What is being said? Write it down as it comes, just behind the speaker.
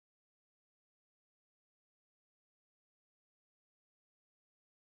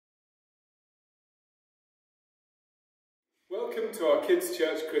Welcome to our Kids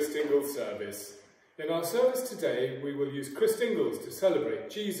Church Christingle service. In our service today, we will use Christingles to celebrate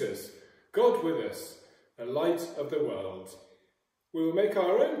Jesus, God with us, the light of the world. We will make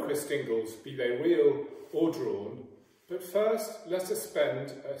our own Christingles, be they real or drawn, but first let us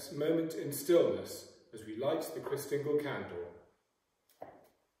spend a moment in stillness as we light the Christingle candle.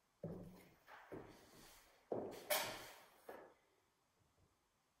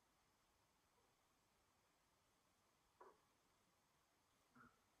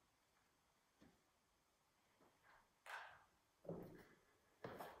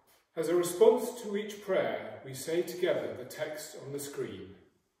 As a response to each prayer, we say together the text on the screen.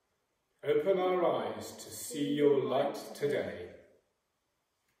 Open our eyes to see your light today.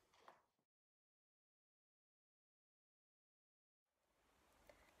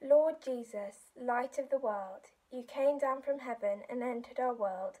 Lord Jesus, light of the world, you came down from heaven and entered our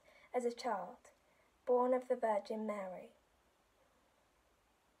world as a child, born of the Virgin Mary.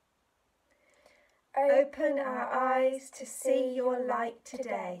 Open our eyes to see your light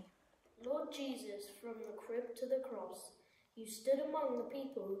today. Lord Jesus, from the crib to the cross, you stood among the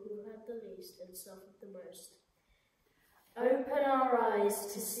people who had the least and suffered the most. Open our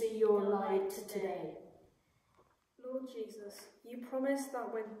eyes to see your light today. Lord Jesus, you promised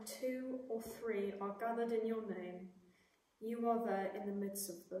that when 2 or 3 are gathered in your name, you are there in the midst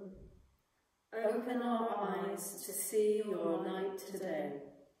of them. Open our eyes to see your light today.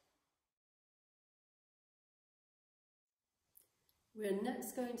 We're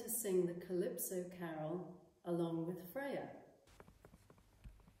next going to sing the Calypso Carol along with Freya.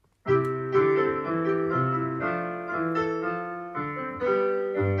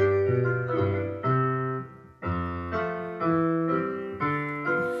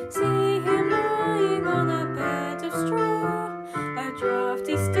 See him lying on a bed of straw, a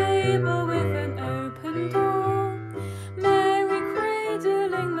draughty stable with an open door. Mary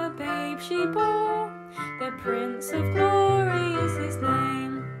cradling the babe she bore, the Prince of Glory is his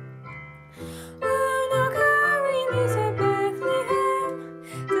name. Oh, now carry me to Bethlehem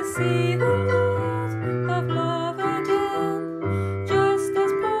to see the Lord of love again. Just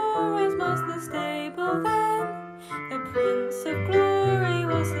as poor as was the stable then, the Prince of Glory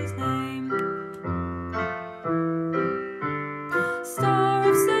was his name. Star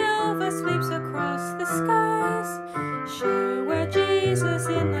of silver sweeps across the skies, show where Jesus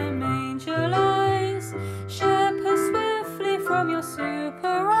in the manger lies. Shepherd swiftly from your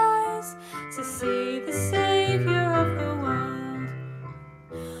super eyes to see the Saviour of the world.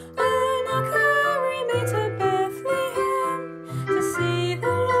 Oh, now carry me to Bethlehem to see the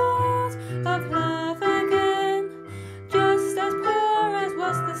Lord of love again. Just as poor as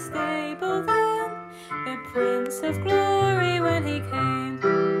was the stable then, the Prince of Glory when he came.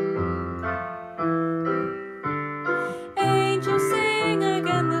 Angels sing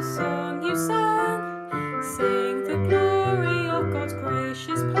again the song you sang, sing the glory of God's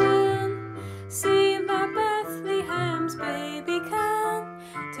gracious plan. Sing that Bethlehem's baby can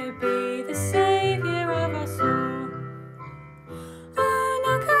to be the Saviour of us all. Oh,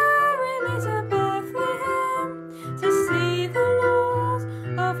 now carry me to Bethlehem to see the Lord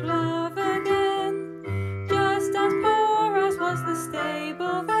of love again. Just as poor as was the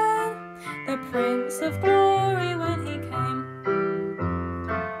stable then, the Prince of Glory when he came.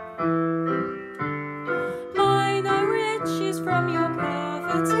 Mine are riches from your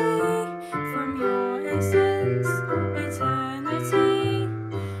poverty, from your essence, eternity.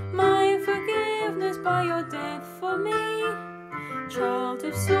 Mine forgiveness by your death for me, child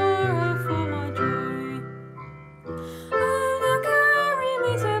of sorrow for my joy. Oh, now carry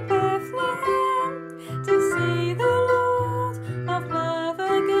me to Bethlehem to see the Lord of love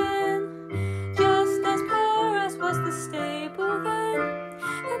again. Just as poor as was the stable then,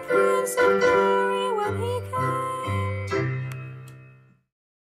 the Prince of Glory when he came.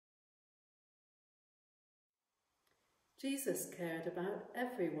 Jesus cared about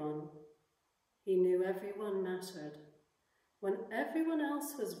everyone. He knew everyone mattered. When everyone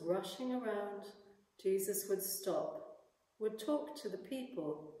else was rushing around, Jesus would stop, would talk to the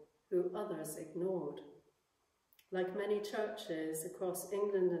people who others ignored. Like many churches across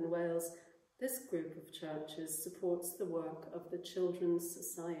England and Wales, this group of churches supports the work of the Children's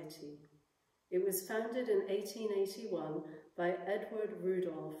Society. It was founded in 1881 by Edward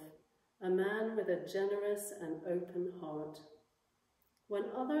Rudolph, a man with a generous and open heart. When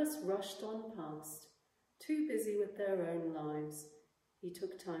others rushed on past, too busy with their own lives, he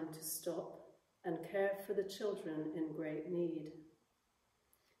took time to stop and care for the children in great need.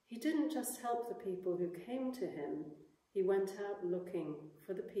 He didn't just help the people who came to him, he went out looking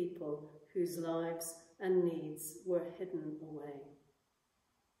for the people whose lives and needs were hidden away.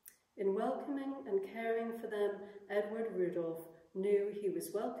 In welcoming and caring for them, Edward Rudolph knew he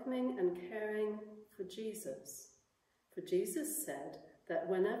was welcoming and caring for Jesus. For Jesus said that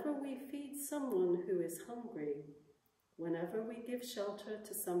whenever we feed someone who is hungry, whenever we give shelter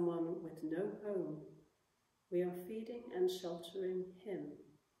to someone with no home, we are feeding and sheltering him.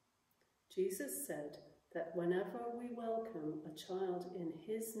 Jesus said that whenever we welcome a child in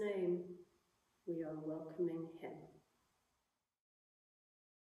his name, we are welcoming him.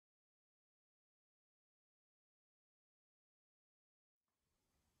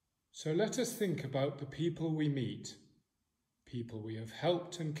 So let us think about the people we meet, people we have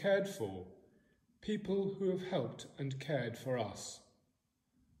helped and cared for, people who have helped and cared for us.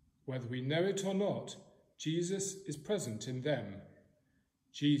 Whether we know it or not, Jesus is present in them.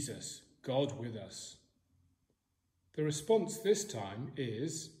 Jesus, God with us. The response this time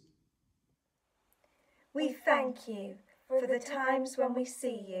is, We thank you for the times when we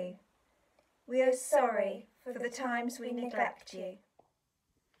see you. We are sorry for the times we neglect you.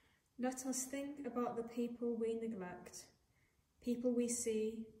 Let us think about the people we neglect, people we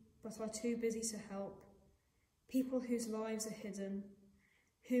see but are too busy to help, people whose lives are hidden,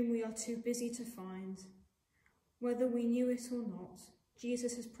 whom we are too busy to find. Whether we knew it or not,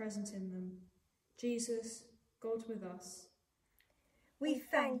 Jesus is present in them. Jesus, God with us. We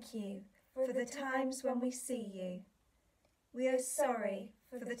thank you for the times when we see you. We are sorry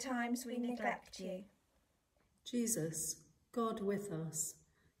for the times we neglect you. Jesus, God with us.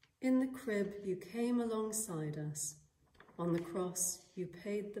 In the crib you came alongside us. On the cross you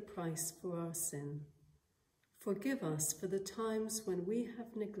paid the price for our sin. Forgive us for the times when we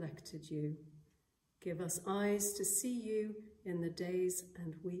have neglected you. Give us eyes to see you in the days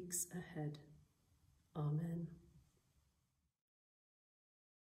and weeks ahead. Amen.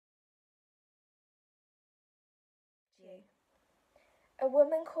 A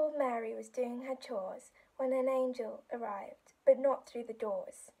woman called Mary was doing her chores when an angel arrived, but not through the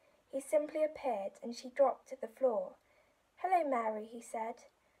doors. He simply appeared and she dropped to the floor. "Hello, Mary," he said.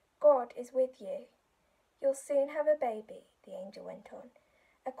 "God is with you. You'll soon have a baby," the angel went on.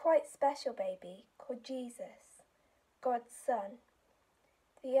 "A quite special baby called Jesus, God's son.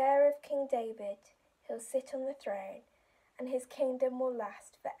 The heir of King David, he'll sit on the throne, and his kingdom will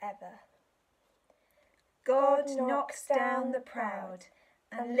last forever. God knocks down the proud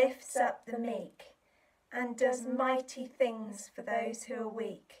and lifts up the meek, and does mighty things for those who are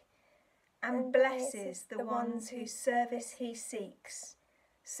weak, and blesses the ones whose service he seeks.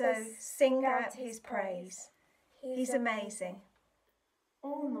 So sing out his praise. He's amazing."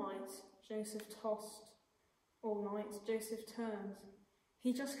 All night Joseph tossed, all night Joseph turned.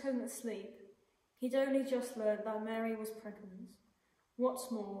 He just couldn't sleep. He'd only just learned that Mary was pregnant. What's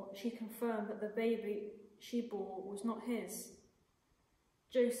more, she confirmed that the baby she bore was not his.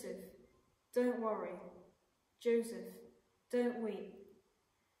 "Joseph, don't worry. Joseph, don't weep.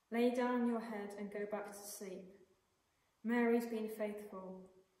 Lay down your head and go back to sleep. Mary's been faithful.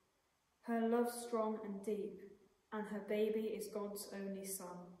 Her love's strong and deep, and her baby is God's only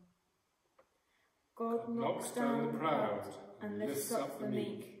son. God knocks down the proud and lifts up the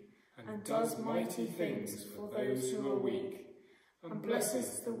meek, and does mighty things for those who are weak, and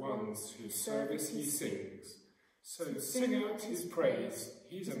blesses the ones whose service he sings. So sing out his praise,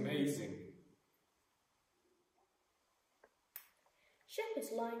 he's amazing."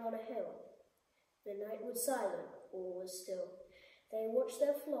 Shepherds lying on a hill. The night was silent, all was still. They watched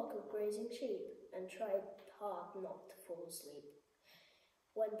their flock of grazing sheep and tried hard not to fall asleep.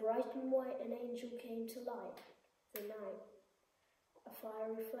 When bright and white an angel came to light the night, a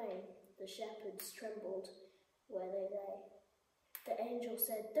fiery flame, the shepherds trembled where they lay. The angel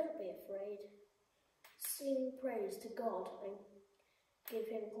said, "Don't be afraid. Sing praise to God and give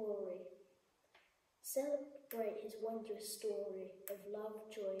him glory. Celebrate his wondrous story of love,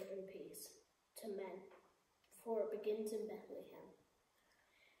 joy and peace to men, for it begins in Bethlehem.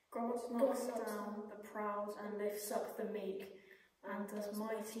 God knocks down the proud and lifts up the meek, and does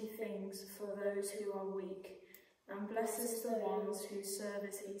mighty things for those who are weak, and blesses the ones whose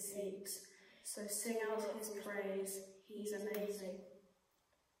service he seeks. So sing out his praise, he's amazing."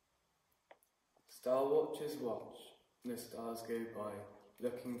 Star watchers watch, the stars go by,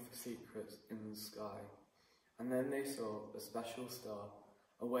 looking for secrets in the sky. And then they saw a special star,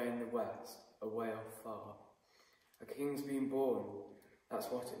 away in the west, away off far. A king's been born, that's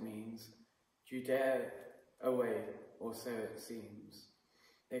what it means. Judea away, or so it seems.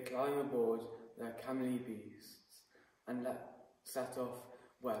 They climb aboard their camely beasts, and set off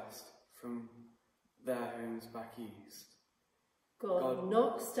west from their homes back east. God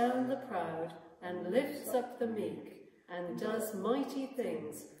knocks down the proud and lifts up the meek, and does mighty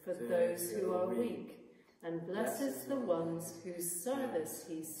things for those who are weak, and blesses the ones whose service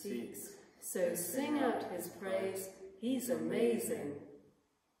he seeks. So sing out his praise, he's amazing.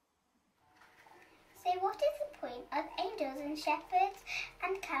 So what is the point of angels and shepherds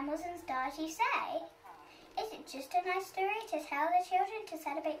and camels and stars, you say? Is it just a nice story to tell the children to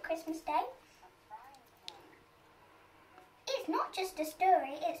celebrate Christmas Day? It's not just a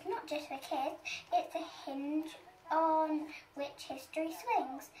story, it's not just for kids, it's a hinge on which history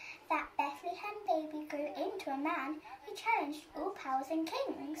swings. That Bethlehem baby grew into a man who challenged all powers and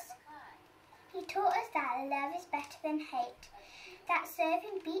kings. He taught us that love is better than hate, that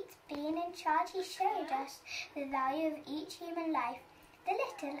serving beats being in charge. He showed us the value of each human life, the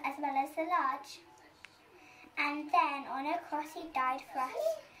little as well as the large. And then on a cross he died for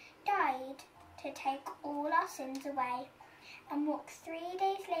us, died to take all our sins away, and walked 3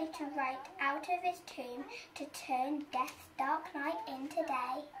 days later right out of his tomb to turn death's dark night into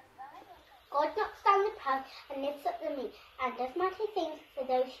day. God knocks down the proud and lifts up the meek, and does mighty things for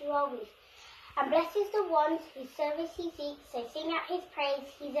those who are weak, and blesses the ones whose service he seeks. So sing out his praise,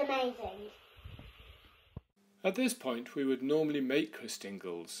 he's amazing. At this point we would normally make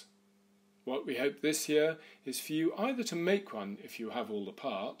Christingles. What we hope this year is for you either to make one if you have all the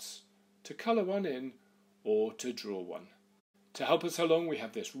parts, to colour one in, or to draw one. To help us along, we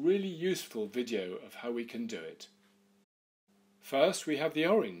have this really useful video of how we can do it. First, we have the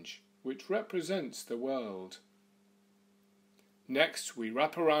orange, which represents the world. Next, we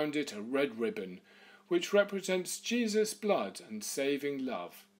wrap around it a red ribbon, which represents Jesus' blood and saving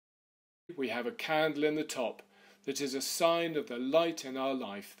love. We have a candle in the top that is a sign of the light in our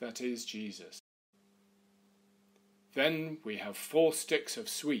life, that is Jesus. Then we have 4 sticks of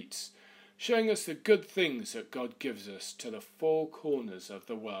sweets, showing us the good things that God gives us to the 4 corners of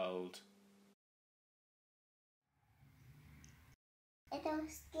the world. Little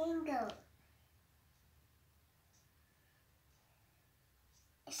Skingle.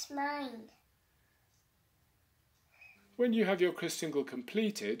 It's mine. When you have your Christingle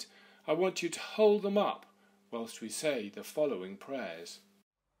completed, I want you to hold them up whilst we say the following prayers.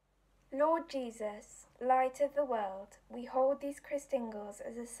 Lord Jesus, light of the world, we hold these Christingles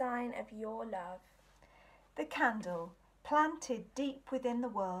as a sign of your love. The candle, planted deep within the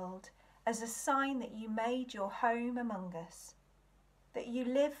world, as a sign that you made your home among us, that you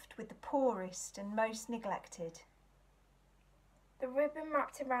lived with the poorest and most neglected. The ribbon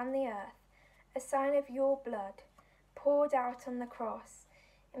wrapped around the earth, a sign of your blood, poured out on the cross,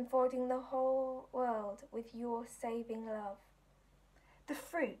 enfolding the whole world with your saving love. The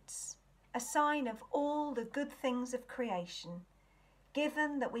fruits, a sign of all the good things of creation,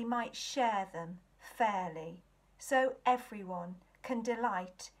 given that we might share them fairly, so everyone can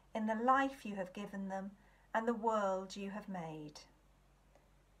delight in the life you have given them and the world you have made.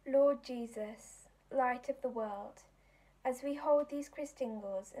 Lord Jesus, light of the world, as we hold these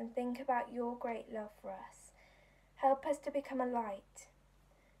Christingles and think about your great love for us, help us to become a light,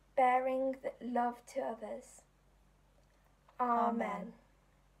 bearing love to others. Amen.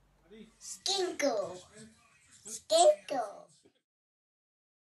 Skinkle. Skinkle.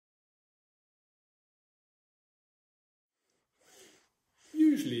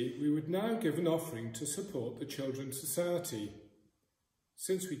 Usually we would now give an offering to support the Children's Society.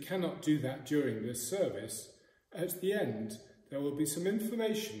 Since we cannot do that during this service, at the end there will be some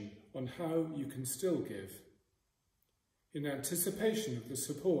information on how you can still give. In anticipation of the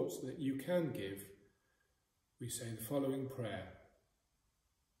support that you can give, we say the following prayer.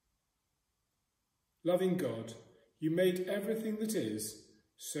 Loving God, you made everything that is,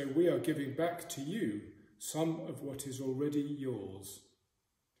 so we are giving back to you some of what is already yours.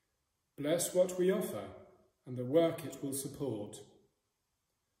 Bless what we offer and the work it will support.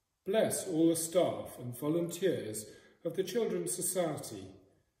 Bless all the staff and volunteers of the Children's Society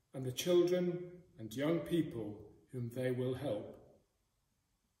and the children and young people whom they will help.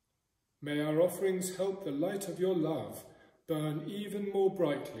 May our offerings help the light of your love burn even more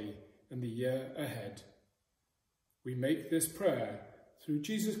brightly in the year ahead. We make this prayer through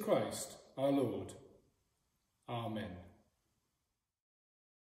Jesus Christ our Lord. Amen.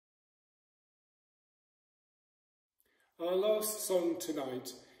 Our last song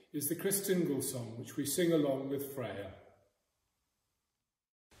tonight is the Christingle song, which we sing along with Freya.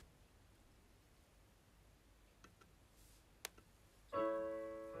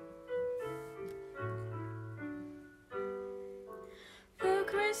 The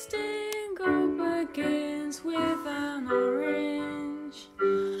Christingle begins with an orange,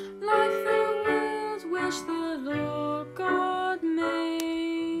 like the world which the Lord God made.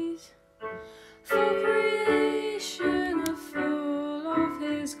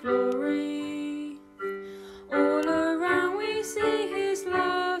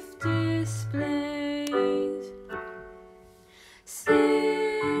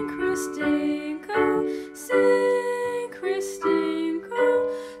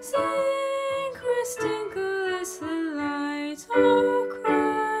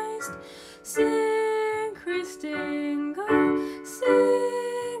 Sing, Christingle,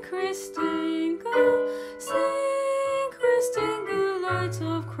 sing, Christingle, sing, Christingle, light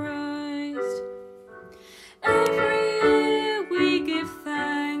of Christ. Every year we give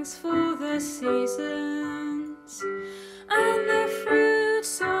thanks for the seasons and the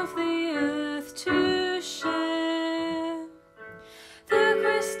fruits of the earth to share. The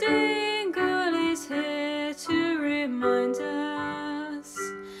Christingle is here to remind us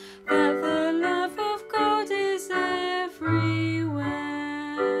that the love of God is everywhere.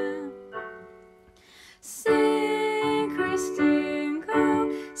 Sing,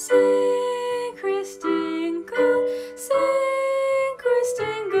 Christingle, sing, Christingle, sing,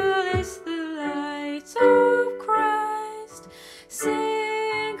 Christingle is the light of Christ.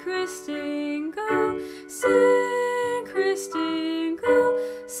 Sing, Christingle, sing, Christingle,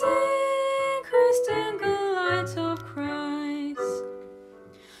 sing, Christingle, light of Christ.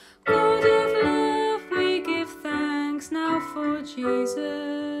 God of love, we give thanks now for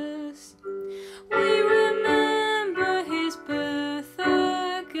Jesus. We remember his birth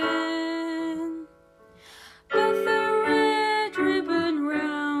again. But the red ribbon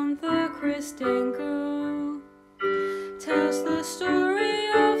round the Christingle tells the story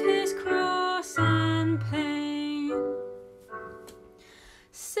of his cross and pain.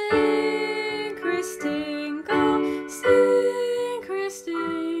 Sing, Christingle, sing,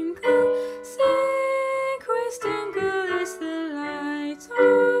 Christingle, sing, Christingle is the light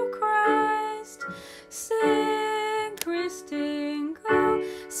of Christ. Sing, Christingle,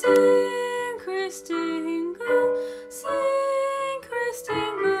 sing, Christingle, sing,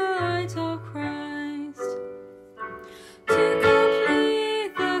 Christingle, light of Christ. To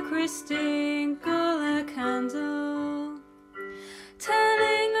complete the Christingle, a candle,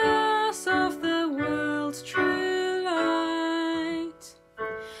 telling us of the world's true light.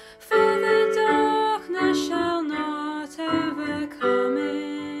 For the darkness shall not overcome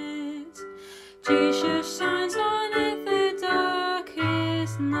it. Jesus shines on it the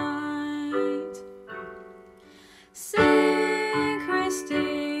darkest night. Sing,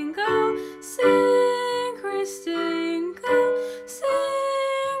 Christingle, sing, Christingle,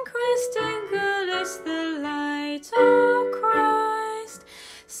 sing, Christingle is the light of Christ.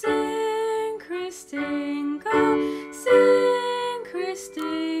 Sing, Christingle, sing,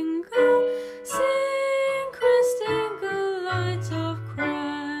 Christingle, sing, Christingle, light of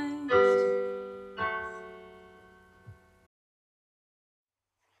Christ.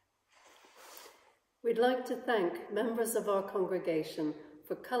 We'd like to thank members of our congregation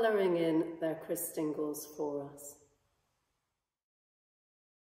for colouring in their Christingles for us.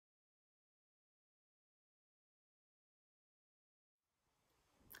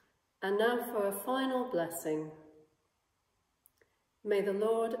 And now for a final blessing. May the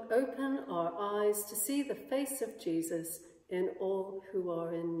Lord open our eyes to see the face of Jesus in all who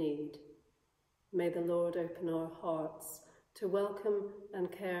are in need. May the Lord open our hearts to welcome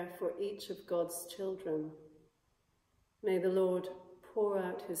and care for each of God's children. May the Lord pour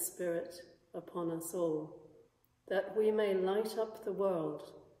out his Spirit upon us all, that we may light up the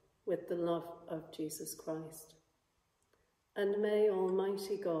world with the love of Jesus Christ. And may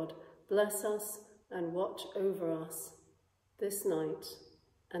Almighty God bless us and watch over us this night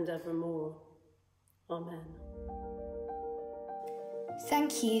and evermore. Amen.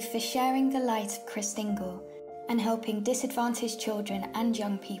 Thank you for sharing the light of Christingle and helping disadvantaged children and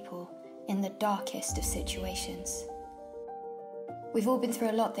young people in the darkest of situations. We've all been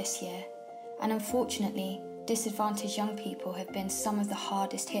through a lot this year, and unfortunately, disadvantaged young people have been some of the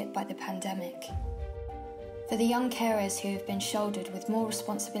hardest hit by the pandemic. For the young carers who have been shouldered with more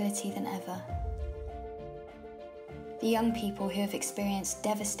responsibility than ever, the young people who have experienced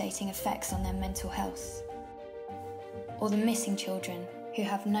devastating effects on their mental health, or the missing children who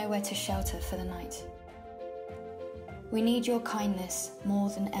have nowhere to shelter for the night. We need your kindness more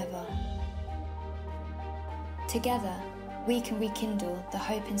than ever. Together, we can rekindle the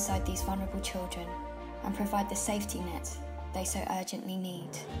hope inside these vulnerable children and provide the safety net they so urgently need.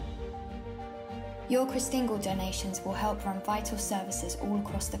 Your Christingle donations will help run vital services all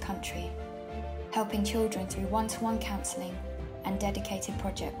across the country, helping children through one-to-one counselling and dedicated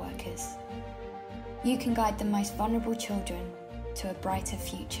project workers. You can guide the most vulnerable children to a brighter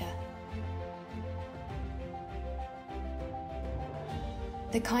future.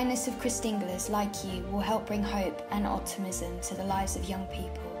 The kindness of Christinglers like you will help bring hope and optimism to the lives of young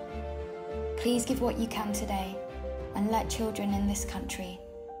people. Please give what you can today and let children in this country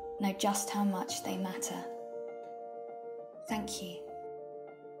know just how much they matter. Thank you.